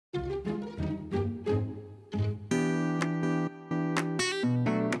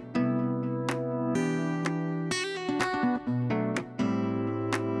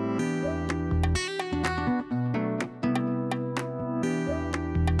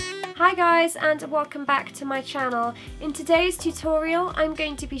Hi guys, and welcome back to my channel. In today's tutorial I'm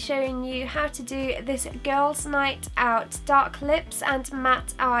going to be showing you how to do this girls night out dark lips and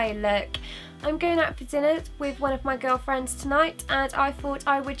matte eye look. I'm going out for dinner with one of my girlfriends tonight and I thought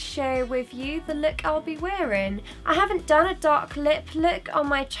I would share with you the look I'll be wearing. I haven't done a dark lip look on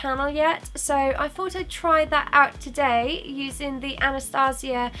my channel yet, so I thought I'd try that out today using the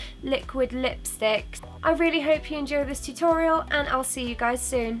Anastasia liquid lipstick. I really hope you enjoy this tutorial and I'll see you guys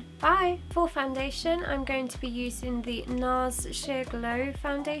soon. Bye! For foundation I'm going to be using the Nars Sheer Glow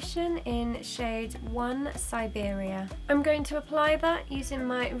foundation in shade 1 Siberia. I'm going to apply that using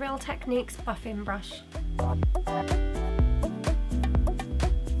my Real Techniques buffing brush.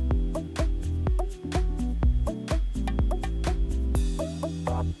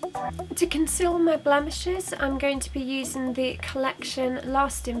 To conceal my blemishes, I'm going to be using the Collection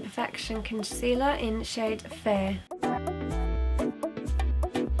Last Imperfection Concealer in shade Fair.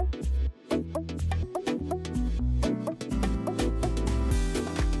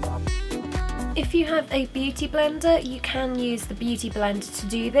 If you have a beauty blender, you can use the beauty blender to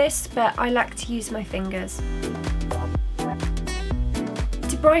do this, but I like to use my fingers.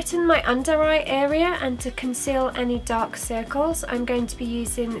 To brighten my under eye area and to conceal any dark circles, I'm going to be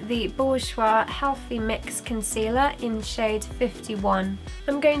using the Bourjois Healthy Mix Concealer in shade 51.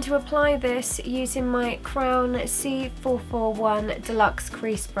 I'm going to apply this using my Crown C441 Deluxe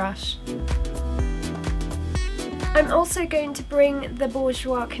Crease Brush. I'm also going to bring the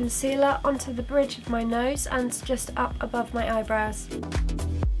Bourjois concealer onto the bridge of my nose and just up above my eyebrows.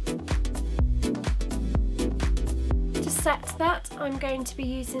 To set that, I'm going to be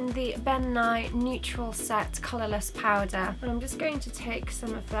using the Beverly Neutral Set Colourless Powder. And I'm just going to take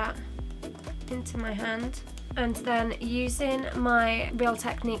some of that into my hand. And then using my Real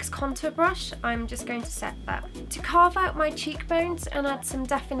Techniques contour brush, I'm just going to set that. To carve out my cheekbones and add some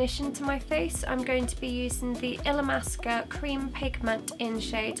definition to my face, I'm going to be using the Illamasqua Cream Pigment in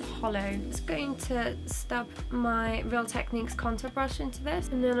shade Hollow. I'm just going to stub my Real Techniques contour brush into this,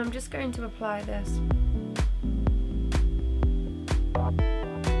 and then I'm just going to apply this.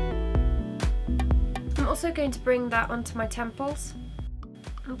 I'm also going to bring that onto my temples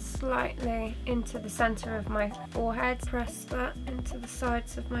and slightly into the centre of my forehead. Press that into the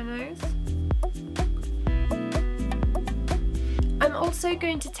sides of my nose. I'm also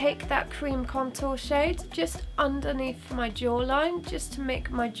going to take that cream contour shade just underneath my jawline, just to make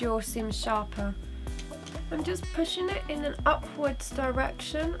my jaw seem sharper. I'm just pushing it in an upwards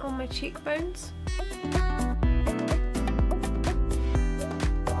direction on my cheekbones.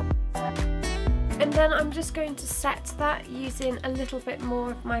 And then I'm just going to set that using a little bit more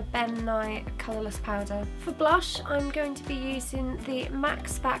of my Beverly colourless powder. For blush, I'm going to be using the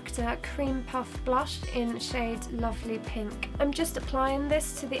Max Factor Cream Puff Blush in shade Lovely Pink. I'm just applying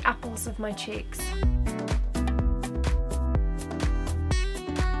this to the apples of my cheeks.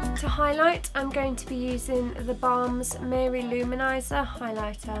 To highlight, I'm going to be using the Balm's Mary Luminizer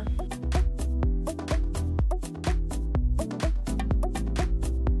highlighter.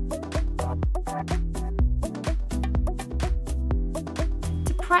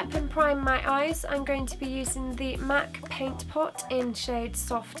 Prep and prime my eyes, I'm going to be using the MAC Paint Pot in shade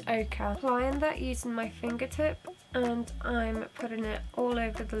Soft Ochre. Applying that using my fingertip, and I'm putting it all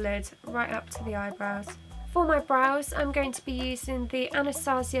over the lid, right up to the eyebrows. For my brows, I'm going to be using the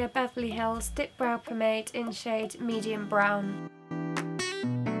Anastasia Beverly Hills Dipbrow Pomade in shade Medium Brown.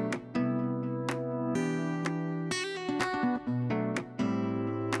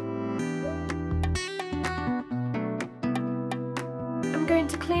 I'm going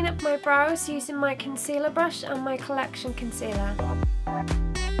to clean up my brows using my concealer brush and my Collection concealer.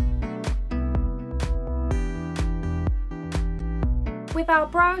 With our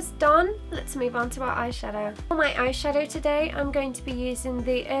brows done, let's move on to our eyeshadow. For my eyeshadow today, I'm going to be using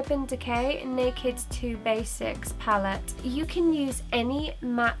the Urban Decay Naked 2 Basics palette. You can use any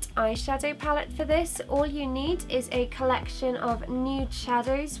matte eyeshadow palette for this. All you need is a collection of nude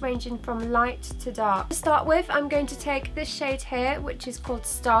shadows ranging from light to dark. To start with, I'm going to take this shade here, which is called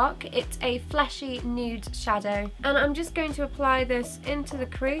Stark. It's a fleshy nude shadow. And I'm just going to apply this into the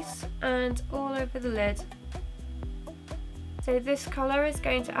crease and all over the lid. So this colour is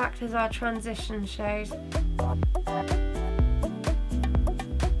going to act as our transition shade.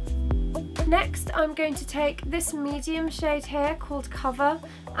 Next, I'm going to take this medium shade here called Cover,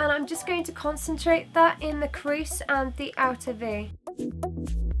 and I'm just going to concentrate that in the crease and the outer V.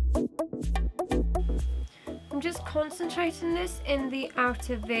 I'm just concentrating this in the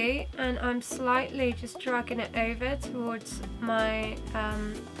outer V, and I'm slightly just dragging it over towards my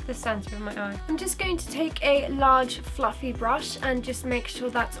the centre of my eye. I'm just going to take a large fluffy brush and just make sure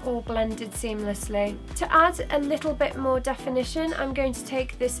that's all blended seamlessly. To add a little bit more definition, I'm going to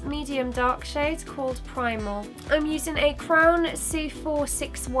take this medium dark shade called Primal. I'm using a Crown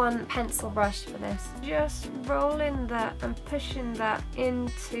C461 pencil brush for this. Just rolling that and pushing that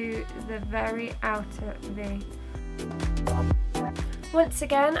into the very outer V. Once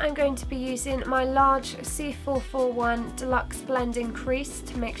again, I'm going to be using my large C441 Deluxe Blending Crease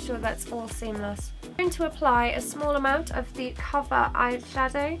to make sure that's all seamless. I'm going to apply a small amount of the Cover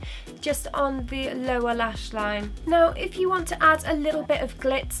eyeshadow just on the lower lash line. Now, if you want to add a little bit of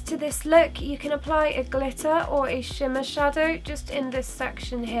glitz to this look, you can apply a glitter or a shimmer shadow just in this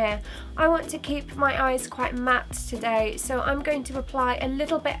section here. I want to keep my eyes quite matte today, so I'm going to apply a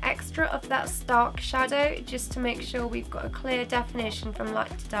little bit extra of that stark shadow just to make sure we've got a clear definition from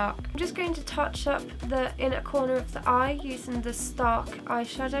light to dark. I'm just going to touch up the inner corner of the eye using the stark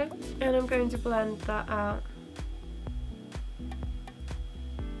eyeshadow, and I'm going to blend that out.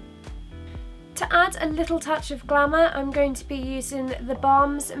 To add a little touch of glamour, I'm going to be using the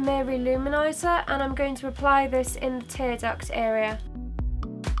Balm's Mirror Luminizer, and I'm going to apply this in the tear duct area.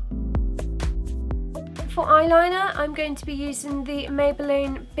 For eyeliner, I'm going to be using the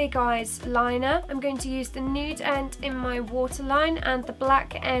Maybelline Big Eyes liner. I'm going to use the nude end in my waterline and the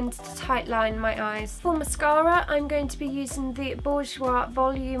black end to tightline my eyes. For mascara, I'm going to be using the Bourjois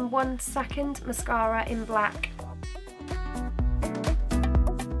Volume 1 Second mascara in black.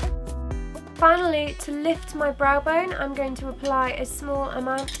 Finally, to lift my brow bone, I'm going to apply a small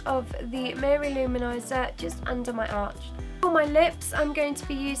amount of the Mirror Luminizer just under my arch. For my lips, I'm going to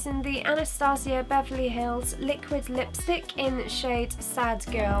be using the Anastasia Beverly Hills Liquid Lipstick in shade Sad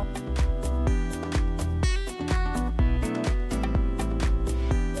Girl.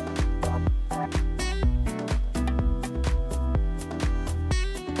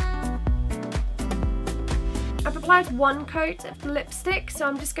 I've applied one coat of the lipstick, so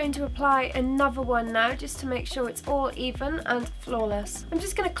I'm just going to apply another one now just to make sure it's all even and flawless. I'm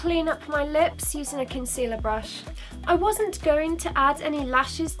just going to clean up my lips using a concealer brush. I wasn't going to add any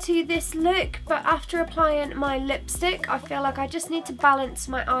lashes to this look, but after applying my lipstick, I feel like I just need to balance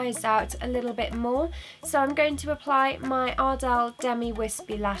my eyes out a little bit more, so I'm going to apply my Ardel Demi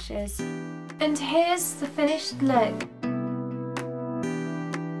Wispy lashes. And here's the finished look.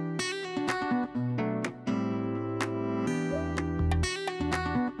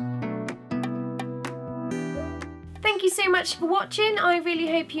 Thank you so much for watching. I really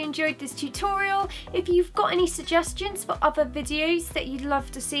hope you enjoyed this tutorial. If you've got any suggestions for other videos that you'd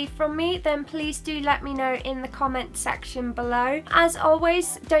love to see from me, then please do let me know in the comment section below. As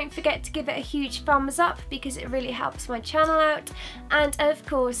always, don't forget to give it a huge thumbs up because it really helps my channel out. And of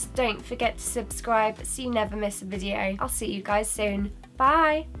course, don't forget to subscribe so you never miss a video. I'll see you guys soon.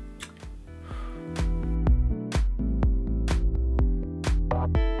 Bye!